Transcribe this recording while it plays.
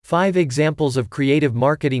5 examples of creative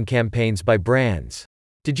marketing campaigns by brands.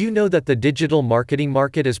 Did you know that the digital marketing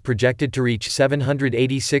market is projected to reach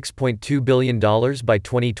 $786.2 billion by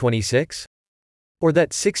 2026? Or that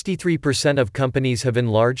 63% of companies have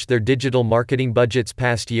enlarged their digital marketing budgets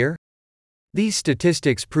past year? These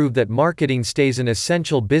statistics prove that marketing stays an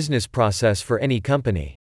essential business process for any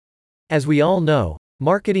company. As we all know,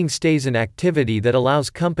 marketing stays an activity that allows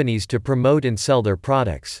companies to promote and sell their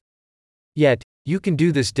products. Yet, you can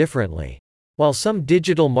do this differently. While some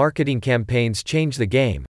digital marketing campaigns change the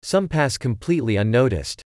game, some pass completely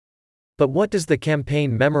unnoticed. But what does the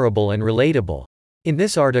campaign memorable and relatable? In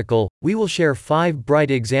this article, we will share 5 bright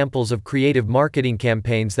examples of creative marketing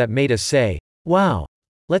campaigns that made us say, wow!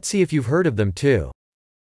 Let's see if you've heard of them too.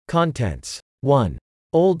 Contents. 1.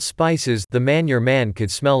 Old Spice's "The Man Your Man Could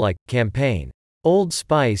Smell Like" campaign. Old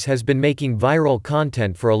Spice has been making viral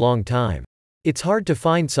content for a long time. It's hard to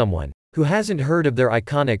find someone who hasn't heard of their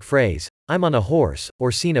iconic phrase, "I'm on a horse,"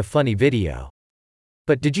 or seen a funny video.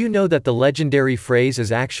 But did you know that the legendary phrase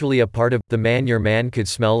is actually a part of "The Man Your Man Could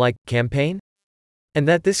Smell Like" campaign? And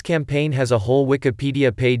that this campaign has a whole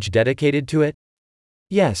Wikipedia page dedicated to it?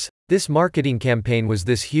 Yes, this marketing campaign was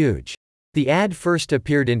this huge. The ad first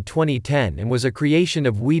appeared in 2010 and was a creation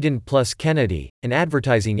of Whedon plus Kennedy, an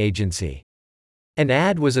advertising agency. An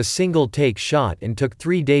ad was a single-take shot and took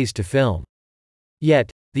 3 days to film.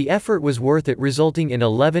 Yet, the effort was worth it, resulting in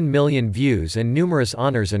 11 million views and numerous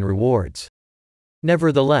honors and rewards.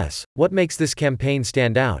 Nevertheless, what makes this campaign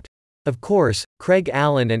stand out? Of course, Craig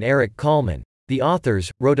Allen and Eric Kallman, the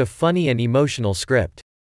authors, wrote a funny and emotional script.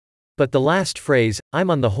 But the last phrase, "I'm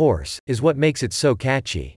on the horse," is what makes it so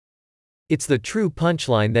catchy. It's the true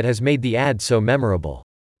punchline that has made the ad so memorable.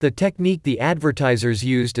 The technique the advertisers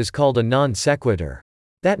used is called a non sequitur.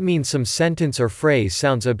 That means some sentence or phrase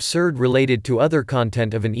sounds absurd related to other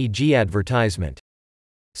content of an e.g. advertisement.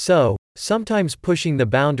 So, sometimes pushing the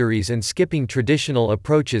boundaries and skipping traditional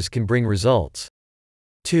approaches can bring results.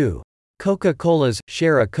 2. Coca-Cola's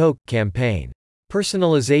 "Share a Coke" campaign.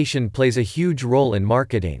 Personalization plays a huge role in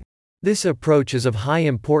marketing. This approach is of high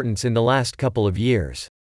importance in the last couple of years.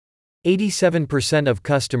 87% of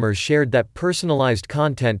customers shared that personalized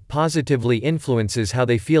content positively influences how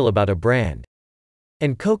they feel about a brand.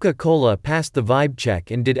 And Coca-Cola passed the vibe check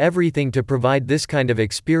and did everything to provide this kind of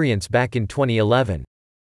experience back in 2011.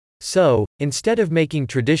 So, instead of making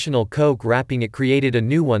traditional Coke wrapping, it created a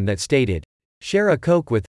new one that stated, "Share a Coke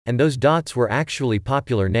with," and those dots were actually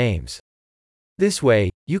popular names. This way,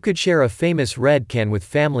 you could share a famous red can with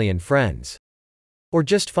family and friends. Or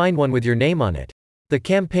just find one with your name on it. The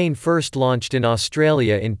campaign first launched in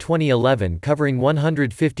Australia in 2011, covering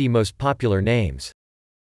 150 most popular names.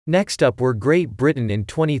 Next up were Great Britain in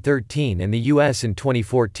 2013 and the US in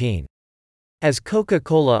 2014. As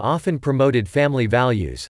Coca-Cola often promoted family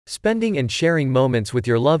values, spending and sharing moments with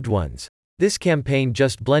your loved ones, this campaign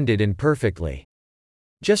just blended in perfectly.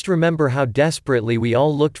 Just remember how desperately we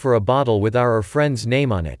all looked for a bottle with our or friend's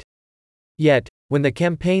name on it. Yet, when the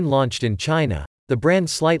campaign launched in China, the brand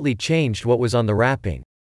slightly changed what was on the wrapping.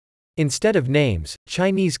 Instead of names,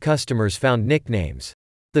 Chinese customers found nicknames.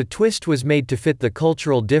 The twist was made to fit the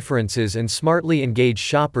cultural differences and smartly engage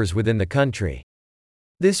shoppers within the country.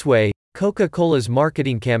 This way, Coca-Cola's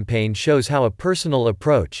marketing campaign shows how a personal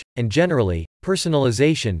approach, and generally,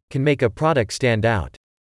 personalization, can make a product stand out.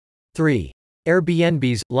 3.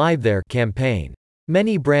 Airbnb's "Live There" campaign.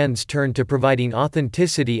 Many brands turn to providing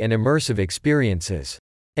authenticity and immersive experiences.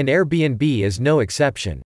 And Airbnb is no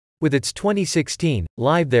exception. With its 2016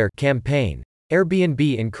 "Live There" campaign,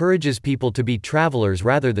 Airbnb encourages people to be travelers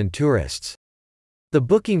rather than tourists. The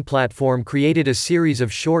booking platform created a series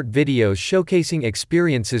of short videos showcasing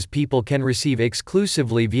experiences people can receive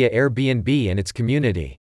exclusively via Airbnb and its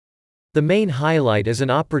community. The main highlight is an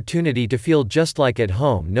opportunity to feel just like at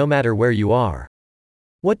home no matter where you are.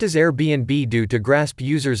 What does Airbnb do to grasp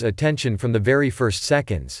users' attention from the very first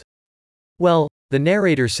seconds? Well, the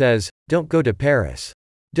narrator says, "Don't go to Paris.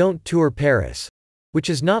 Don't tour Paris." Which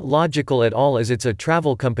is not logical at all, as it's a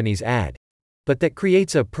travel company's ad. But that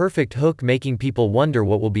creates a perfect hook, making people wonder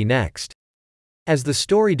what will be next. As the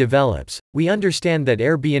story develops, we understand that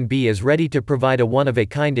Airbnb is ready to provide a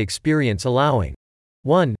one-of-a-kind experience, allowing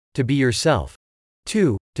 1. To be yourself.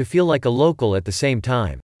 2. To feel like a local at the same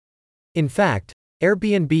time. In fact,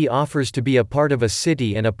 Airbnb offers to be a part of a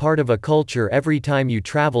city and a part of a culture every time you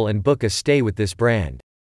travel and book a stay with this brand.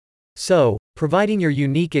 So, providing your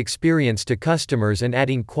unique experience to customers and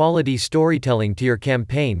adding quality storytelling to your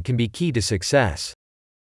campaign can be key to success.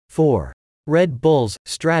 4. Red Bull's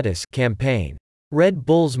 "Stratus" campaign. Red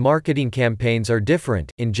Bull's marketing campaigns are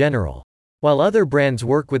different, in general. While other brands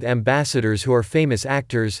work with ambassadors who are famous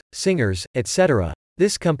actors, singers, etc.,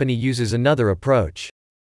 this company uses another approach.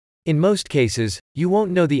 In most cases, you won't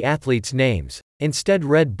know the athletes' names. Instead,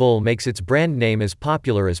 Red Bull makes its brand name as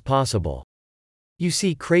popular as possible. You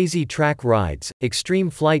see crazy track rides, extreme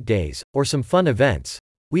flight days, or some fun events,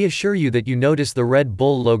 we assure you that you notice the Red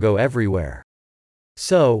Bull logo everywhere.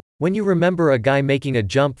 So, when you remember a guy making a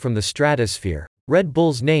jump from the stratosphere, Red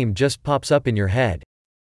Bull's name just pops up in your head.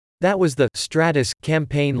 That was the Stratus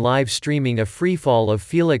campaign live streaming a freefall of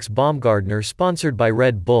Felix Baumgartner sponsored by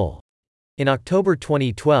Red Bull. In October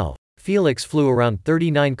 2012, Felix flew around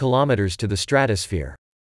 39 kilometers to the stratosphere.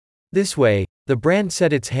 This way, the brand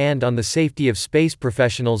set its hand on the safety of space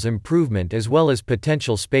professionals' improvement as well as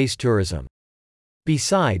potential space tourism.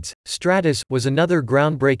 Besides, Stratus was another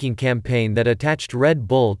groundbreaking campaign that attached Red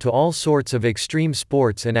Bull to all sorts of extreme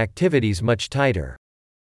sports and activities much tighter.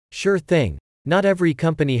 Sure thing, not every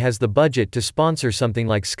company has the budget to sponsor something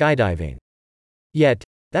like skydiving. Yet,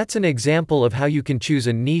 that's an example of how you can choose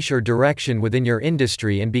a niche or direction within your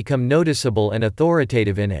industry and become noticeable and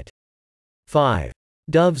authoritative in it. 5.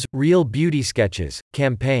 Dove's Real Beauty Sketches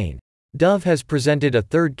campaign. Dove has presented a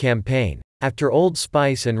third campaign, after Old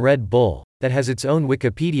Spice and Red Bull, that has its own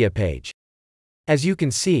Wikipedia page. As you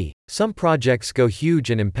can see, some projects go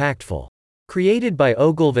huge and impactful. Created by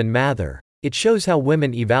Ogilvy and Mather, it shows how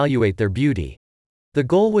women evaluate their beauty. The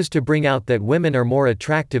goal was to bring out that women are more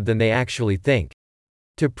attractive than they actually think.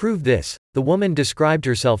 To prove this, the woman described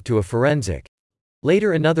herself to a forensic.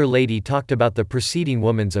 Later, another lady talked about the preceding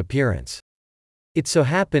woman's appearance. It so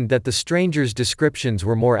happened that the stranger's descriptions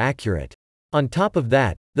were more accurate. On top of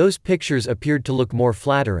that, those pictures appeared to look more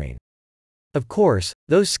flattering. Of course,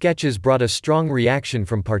 those sketches brought a strong reaction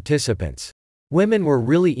from participants. Women were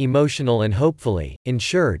really emotional and hopefully,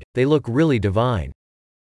 ensured, they look really divine.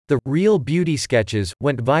 The Real Beauty Sketches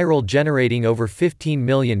went viral, generating over 15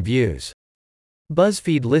 million views.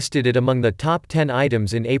 BuzzFeed listed it among the top 10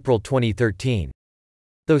 items in April 2013.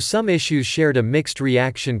 Though some issues shared a mixed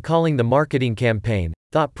reaction, calling the marketing campaign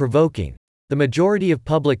thought-provoking, the majority of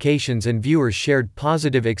publications and viewers shared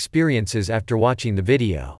positive experiences after watching the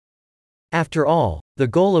video. After all, the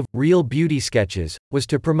goal of Real Beauty Sketches was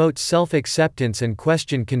to promote self-acceptance and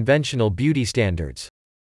question conventional beauty standards.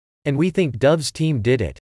 And we think Dove's team did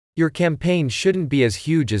it. Your campaign shouldn't be as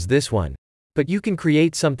huge as this one, but you can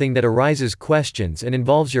create something that arises questions and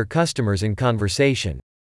involves your customers in conversation.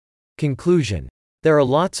 Conclusion. There are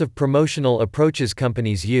lots of promotional approaches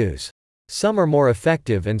companies use. Some are more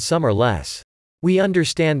effective and some are less. We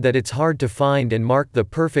understand that it's hard to find and mark the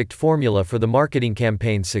perfect formula for the marketing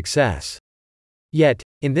campaign's success. Yet,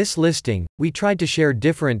 in this listing, we tried to share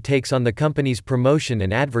different takes on the company's promotion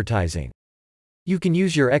and advertising. You can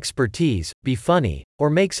use your expertise, be funny, or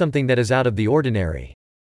make something that is out of the ordinary.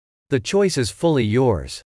 The choice is fully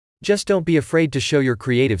yours. Just don't be afraid to show your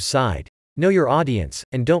creative side. Know your audience,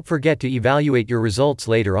 and don't forget to evaluate your results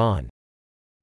later on.